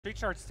Street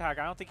charge tag,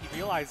 I don't think he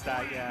realized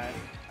that yet.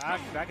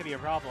 That could be a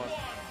problem.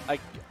 I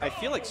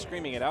feel like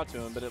screaming it out to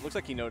him, but it looks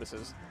like he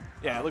notices.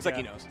 Yeah, it looks like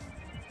he knows.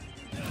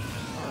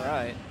 All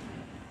right.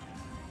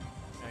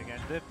 And again,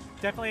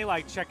 definitely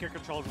like check your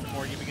controls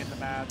before you begin the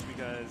match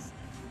because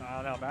I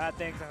don't know, bad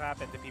things have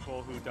happened to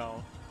people who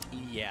don't.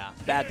 Yeah,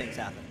 bad things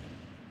happen.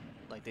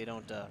 Like they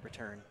don't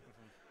return.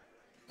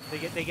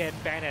 They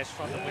get banished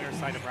from the winner's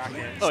side of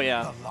bracket. Oh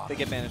yeah, they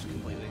get banished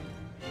completely.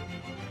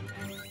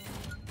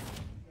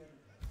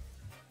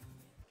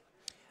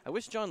 I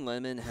wish John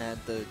Lennon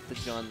had the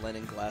John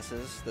Lennon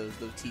glasses, those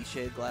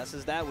T-shade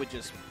glasses. That would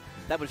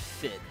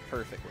fit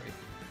perfectly.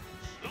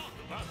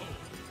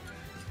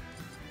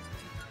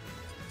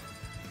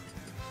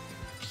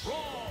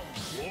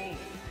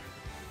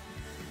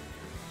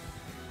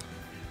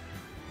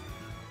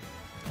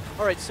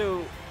 All right,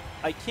 so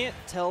I can't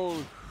tell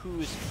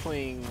who's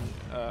playing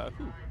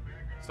who,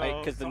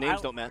 because the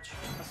names don't match.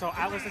 So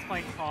Atlas is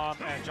playing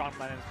Chrom and John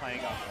Lennon is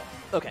playing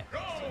Okay,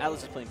 so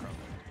Atlas is playing Chrom.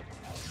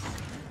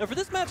 Now for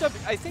this matchup,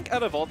 I think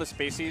out of all the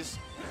Spaceys,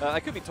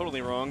 I could be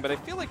totally wrong, but I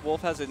feel like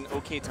Wolf has an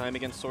okay time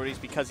against Swordies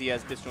because he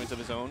has disjoints of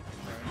his own.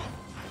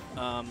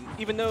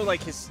 Even though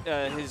like his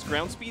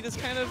ground speed is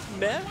kind of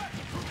meh,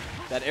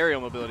 that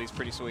aerial mobility is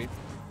pretty sweet.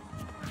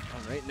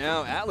 All right,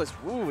 now Atlas,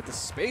 woo, with the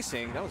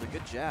spacing, that was a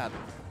good jab.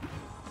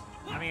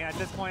 I mean, at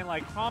this point,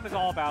 like Chrom is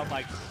all about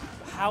like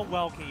how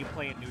well can you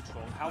play in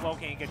neutral? How well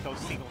can you get those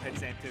single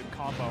hits into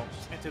combo,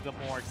 into the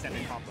more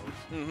extended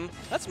combos?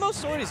 That's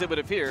most Swordies, it would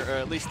appear, or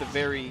at least the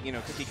very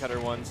cookie cutter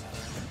ones.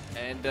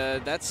 And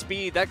that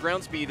speed, that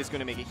ground speed, is going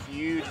to make a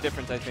huge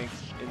difference, I think,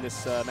 in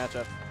this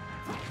matchup.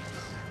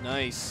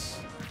 Nice.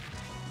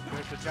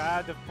 There's the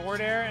jab, the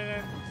forward air, and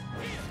then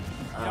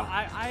you know,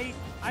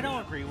 I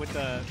don't agree with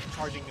the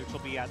charging neutral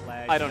B at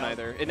ledge. I don't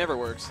either. It never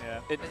works.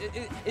 Yeah.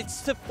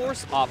 It's to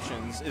force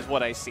options is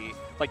what I see.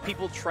 Like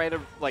people try to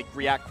like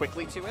react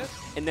quickly to it,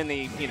 and then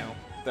they,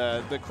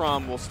 the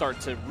Chrom will start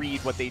to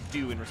read what they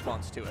do in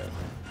response to it.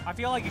 I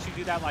feel like you should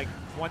do that like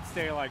once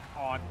they're like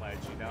on ledge,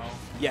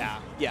 Yeah,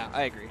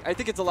 I agree. I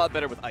think it's a lot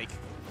better with Ike.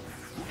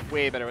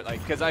 Way better with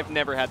Ike, because I've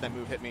never had that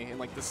move hit me in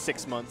like the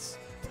 6 months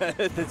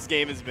this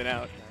game has been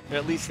out, or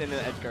at least in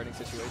an edge guarding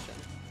situation.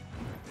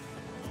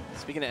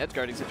 Speaking of edge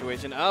guarding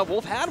situation,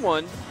 Wolf had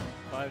one.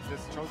 But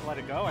just chose to let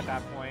it go at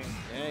that point.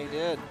 Yeah, he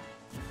did.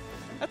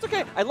 That's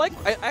okay.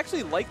 I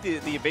actually like the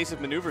evasive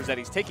maneuvers that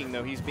he's taking,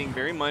 though. He's being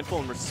very mindful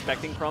and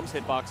respecting Chrom's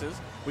hitboxes,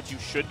 which you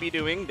should be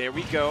doing. There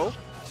we go.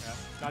 Yeah.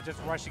 Not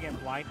just rushing in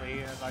blindly.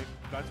 And like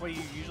that's what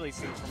you usually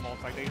see from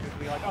Wolf. Like they just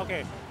be like,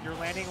 okay, you're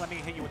landing, let me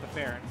hit you with the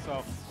fair. And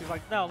so he's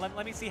like, no,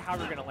 let me see how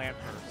you're gonna land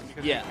first.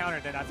 Because if you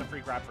countered, then that's a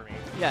free grab for me.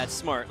 Yeah, it's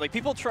smart. Like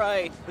people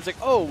try, it's like,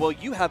 oh, well,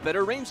 you have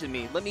better range than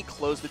me. Let me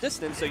close the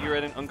distance so you're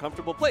at an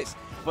uncomfortable place.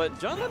 But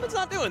John Lemon's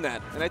not doing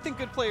that. And I think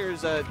good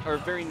players are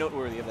very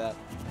noteworthy of that.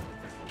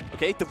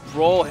 Okay, the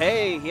roll.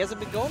 Hey, he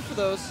hasn't been going for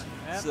those.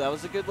 Yep. So that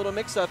was a good little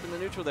mix-up in the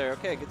neutral there.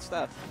 Okay, good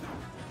stuff.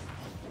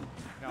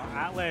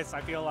 Atlas,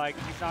 I feel like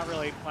he's not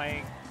really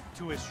playing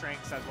to his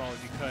strengths as well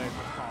as he could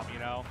with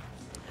Chrom,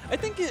 I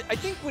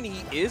think when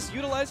he is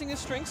utilizing his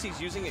strengths, he's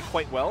using it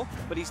quite well,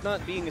 but he's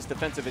not being as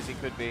defensive as he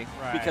could be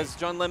because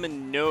John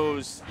Lemon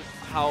knows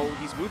how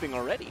he's moving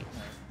already.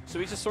 So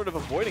he's just sort of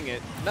avoiding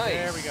it. Nice.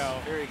 There we go.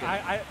 Very good.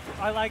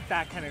 I like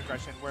that kind of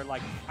aggression where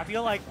like I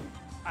feel like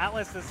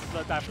Atlas is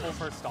that full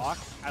first stock,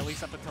 at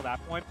least up until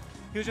that point.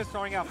 He was just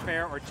throwing out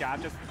fair or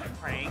jab, just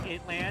praying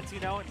it lands,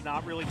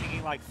 not really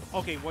thinking like,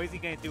 okay, what is he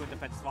going to do in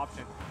defensive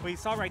option? But you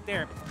saw right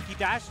there, he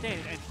dashed in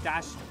and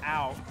dashed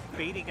out,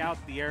 baiting out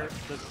the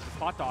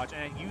spot dodge,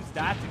 and used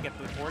that to get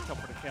the forward tilt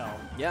for the kill.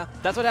 Yeah,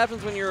 that's what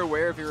happens when you're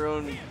aware of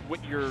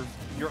what your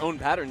own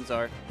patterns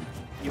are.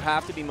 You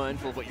have to be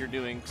mindful of what you're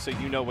doing so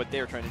you know what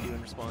they're trying to do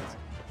in response.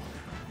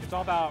 It's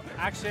all about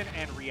action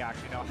and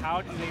reaction.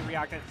 How do they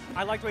react? And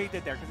I like what he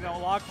did there because a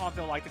lot of comps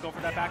don't like to go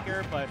for that back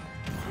air, but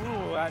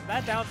ooh,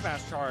 that down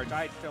smash charge,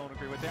 I don't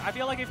agree with it. I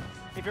feel like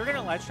if you're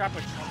gonna ledge trap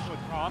with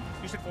Chrom,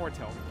 you should forward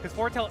tilt because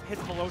forward tilt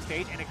hits below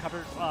stage and it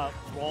covers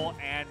roll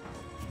and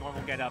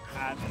normal get up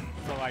at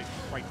the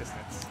right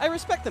distance. I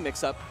respect the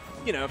mix up.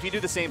 If you do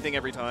the same thing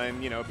every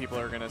time, people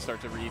are gonna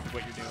start to read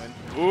what you're doing.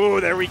 Ooh,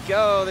 there we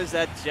go. There's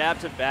that jab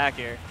to back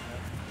air.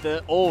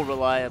 The old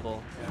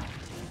reliable. Yeah.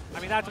 I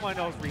mean, that's one of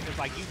those reasons,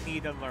 like, you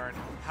need to learn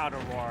how to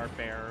roar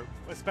bear,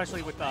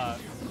 especially with the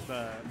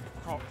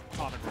Chrom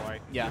and Roy.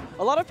 Yeah.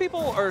 A lot of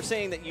people are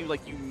saying that you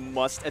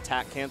must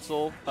attack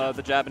cancel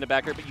the jab into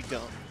back air, but you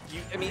don't.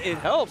 I mean, it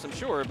helps, I'm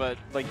sure, but,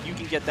 you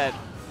can get that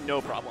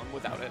no problem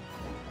without it.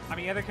 I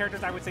mean, other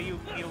characters I would say you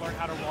need to learn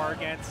how to roar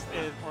against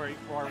or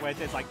roar with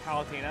is, like,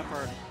 Palutena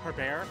for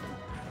bear.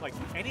 Like,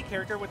 any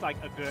character with, like,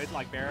 a good,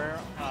 bear,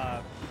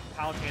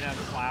 Palutena,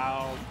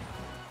 Cloud,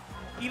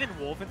 even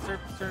Wolf in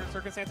certain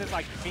circumstances,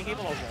 like being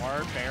able to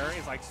roar bear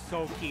is like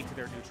so key to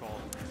their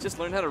neutral. Just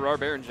learn how to roar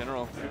bear in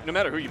general. No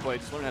matter who you play,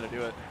 just learn how to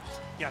do it.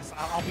 Yes,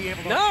 I'll be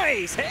able to.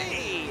 Nice!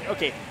 Hey!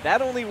 Okay,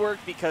 that only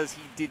worked because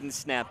he didn't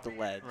snap the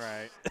ledge.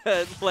 Right.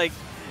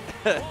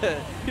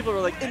 People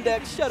were like,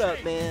 Index, shut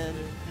up, man.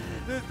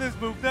 This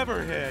move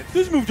never hits.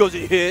 This move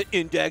doesn't hit,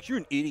 Index. You're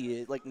an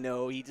idiot. Like,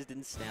 no, he just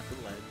didn't snap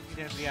the ledge. He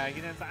didn't, yeah,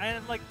 he didn't.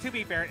 And like, to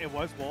be fair, it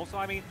was Wolf, so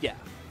I mean, Yeah.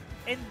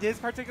 in this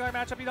particular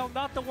matchup, you know,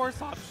 not the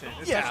worst option,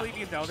 especially if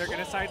you know they're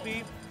gonna side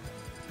B.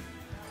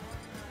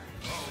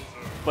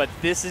 But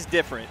this is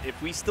different.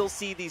 If we still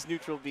see these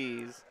neutral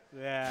Bs.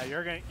 Yeah,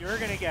 you're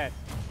gonna get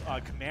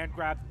command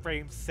grab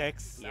frame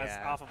 6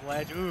 as off of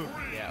ledge. Ooh.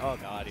 Yeah, oh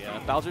god, yeah.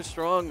 Bowser's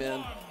strong,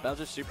 man.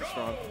 Bowser's super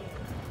strong.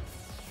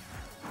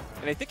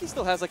 And I think he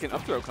still has like an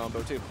up throw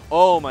combo too.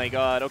 Oh my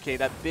god, okay,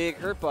 that big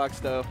hurt box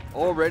though,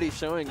 already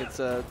showing its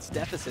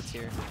deficits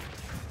here.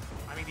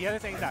 I mean, the other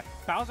thing is that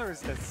Bowser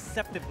is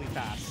deceptively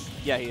fast.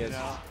 Yeah, he is. You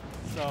know?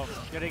 So,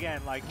 yet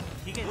again, like,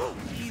 he can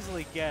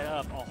easily get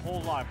up a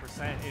whole lot of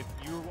percent if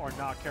you are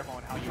not careful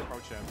on how you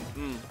approach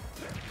him.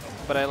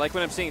 But I like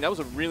what I'm seeing. That was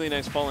a really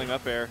nice falling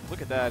up air.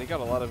 Look at that. He got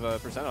a lot of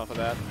percent off of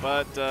that.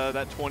 But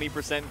that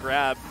 20%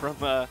 grab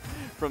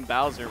from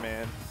Bowser,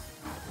 man.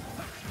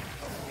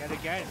 Yet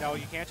again, no,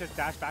 you can't just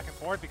dash back and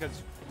forth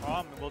because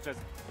Chrom will just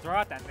throw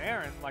out that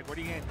nair, and, like, what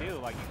are you going to do?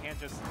 Like, you can't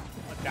just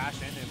dash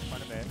in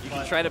front of it. You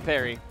can try to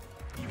parry.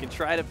 You can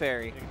try to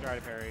parry. You can try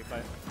to parry,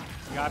 but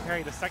you gotta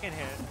parry the second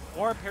hit,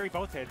 or parry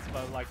both hits,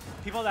 but like,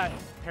 people that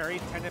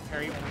parry tend to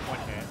parry only one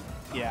hit.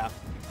 Yeah.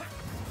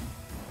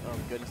 Oh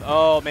my goodness.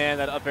 Oh man,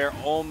 that up air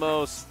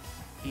almost,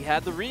 he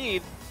had the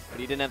read,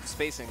 but he didn't have the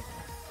spacing.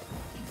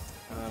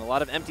 And a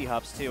lot of empty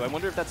hops too. I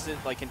wonder if that's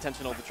like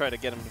intentional to try to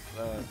get him,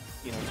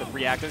 you know, to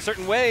react in a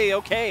certain way.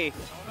 Okay.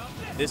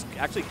 This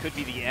actually could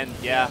be the end.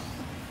 Yeah.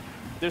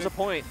 There's a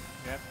point.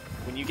 Yep.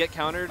 When you get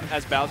countered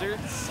as Bowser,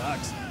 it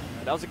sucks.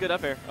 That was a good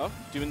up air. Oh,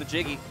 doing the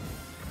jiggy.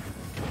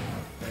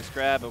 Nice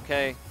grab,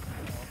 okay.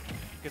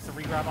 Gets the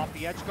re-grab off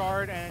the edge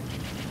guard, and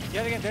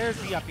yet again,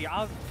 there's the up B.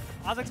 I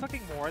was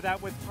expecting more of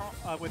that with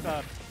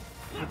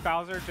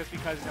Bowser, just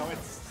because, you know,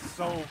 it's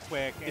so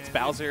quick. And it's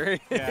Bowser.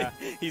 Yeah.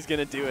 He's going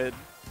to do it.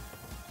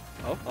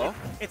 Oh.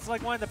 It's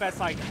like one of the best,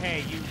 like,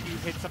 hey, you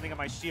hit something on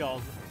my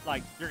shield,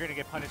 like, you're going to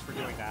get punished for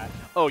doing that.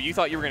 Oh, you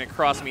thought you were going to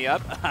cross me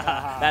up?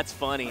 That's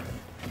funny.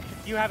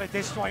 You have a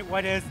disjoint,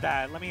 what is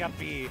that? Let me up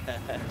B.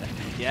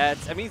 Yeah,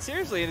 I mean,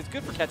 seriously, it's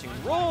good for catching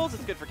rolls,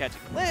 it's good for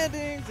catching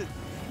landings,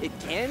 it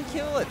can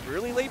kill at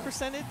really late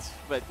percentage,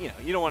 but, you know,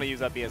 you don't want to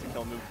use up B as a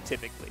kill move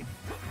typically.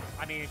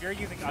 I mean, if you're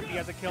using up B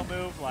as a kill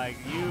move, like,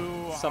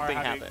 you Something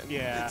are having, happened.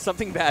 Yeah.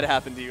 Something bad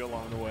happened to you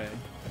along the way.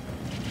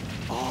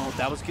 Oh,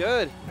 that was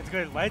good. It's a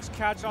good ledge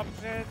catch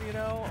option, you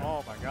know?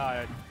 Oh my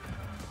god.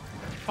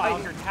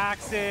 Files your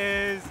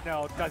taxes,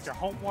 does your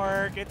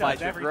homework, it does buys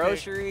your everything.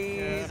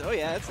 groceries. Yeah. Oh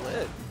yeah, it's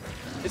lit.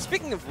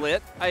 Speaking of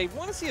lit, I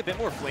want to see a bit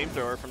more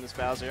flamethrower from this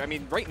Bowser. I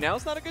mean, right now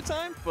it's not a good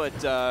time, but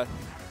that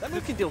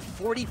move can deal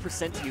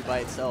 40% to you by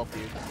itself,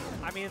 dude.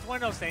 I mean, it's one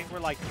of those things where,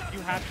 like, you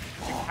have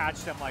to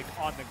catch them, like,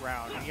 on the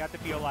ground, and you have to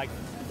feel like,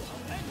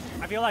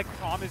 I feel like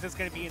Chrom is just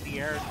going to be in the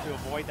air to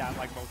avoid that,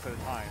 like, most of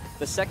the time.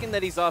 The second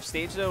that he's off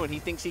stage, though, and he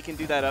thinks he can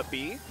do that up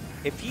B,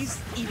 if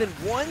he's even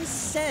 1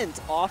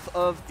 cent off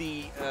of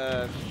the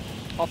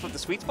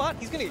sweet spot,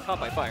 he's going to get caught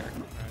by fire.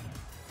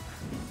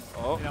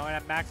 Oh. You know, and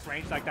at max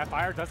range, like, that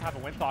fire does have a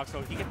windbox,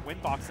 so he can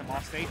windbox him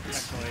off stage,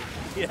 potentially.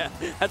 Yeah,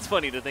 that's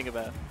funny to think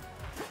about.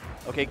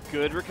 Okay,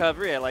 good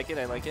recovery. I like it.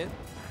 I like it.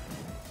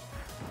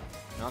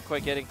 Not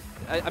quite getting...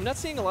 I'm not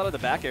seeing a lot of the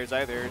back airs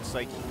either. It's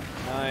like,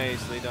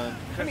 nicely done.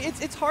 I mean,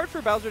 it's hard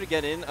for Bowser to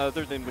get in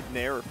other than with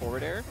nair or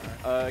forward air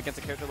against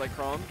a character like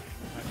Chrom.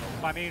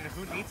 I mean,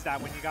 who needs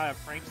that when you got a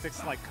frame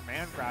 6 like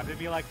command grab? It'd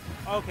be like,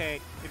 okay,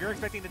 if you're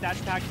expecting the dash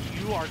attack,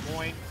 you are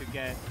going to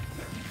get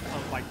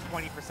like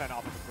 20%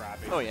 off of the grab.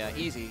 Basically. Oh yeah,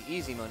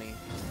 easy money.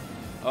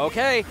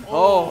 Okay.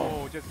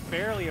 Oh, just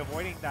barely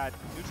avoiding that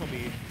neutral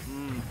B.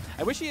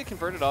 I wish he had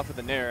converted off of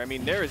the nair. I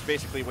mean, nair is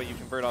basically what you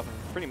convert off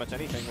of pretty much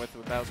anything with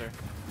Bowser.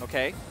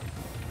 Okay.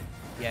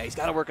 Yeah, he's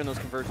got to work on those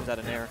conversions out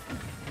of nair.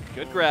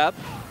 Good grab.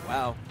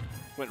 Wow.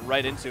 Went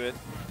right into it.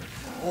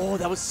 Oh,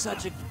 that was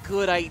such a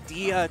good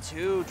idea,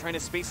 too. Trying to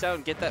space out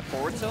and get that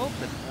forward tilt,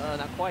 but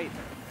not quite.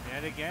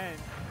 And again.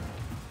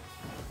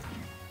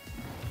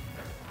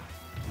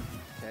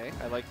 Okay,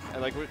 I like.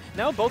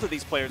 Now both of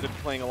these players are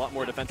playing a lot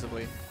more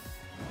defensively.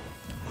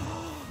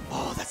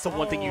 Oh, that's the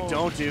one thing you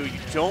don't do. You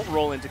don't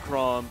roll into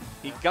Chrom.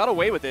 He got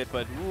away with it,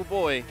 but ooh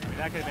boy. I mean,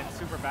 that could have been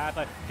super bad,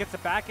 but gets the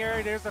back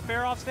air. There's the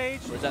fair off stage.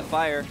 Where's that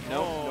fire?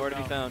 Nope, nowhere to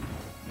be found.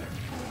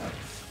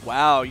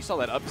 Wow, you saw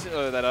that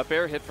up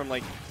air hit from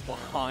like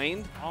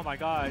behind. Oh my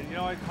god! You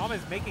know what? Chrom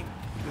is making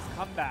this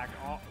comeback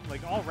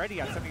like already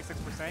at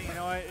 76%. You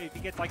know what? If he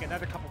gets like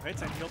another couple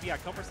hits, and he'll be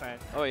at kill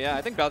percent. Oh yeah,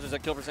 I think Bowser's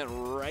at kill percent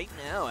right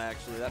now.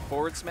 Actually, that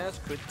forward smash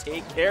could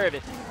take care of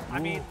it. I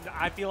mean,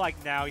 I feel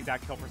like now he's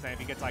at kill percent if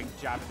he gets like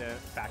jabbed into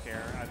back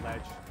air at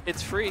ledge.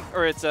 It's free,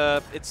 or it's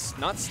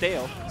not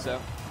stale,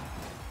 so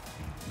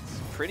it's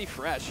pretty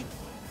fresh.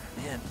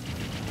 Man.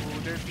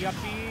 Ooh, there's the up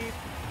B.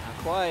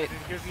 Quite. And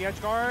here's the edge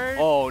guard.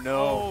 Oh no!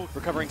 Oh.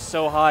 Recovering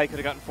so high, could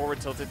have gotten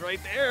forward tilted right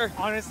there.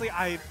 Honestly,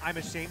 I'm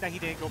ashamed that he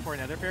didn't go for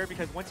another fair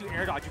because once you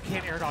air dodge, you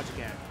can't air dodge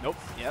again. Nope.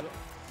 Yep.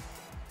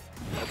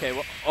 Okay.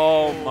 Well.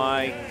 Oh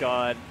my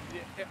God.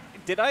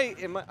 Did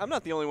I'm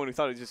not the only one who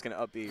thought he was just gonna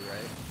up B,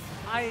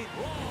 right?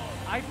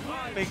 I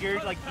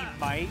figured like he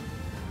might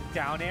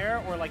down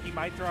air or like he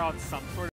might throw out some sort of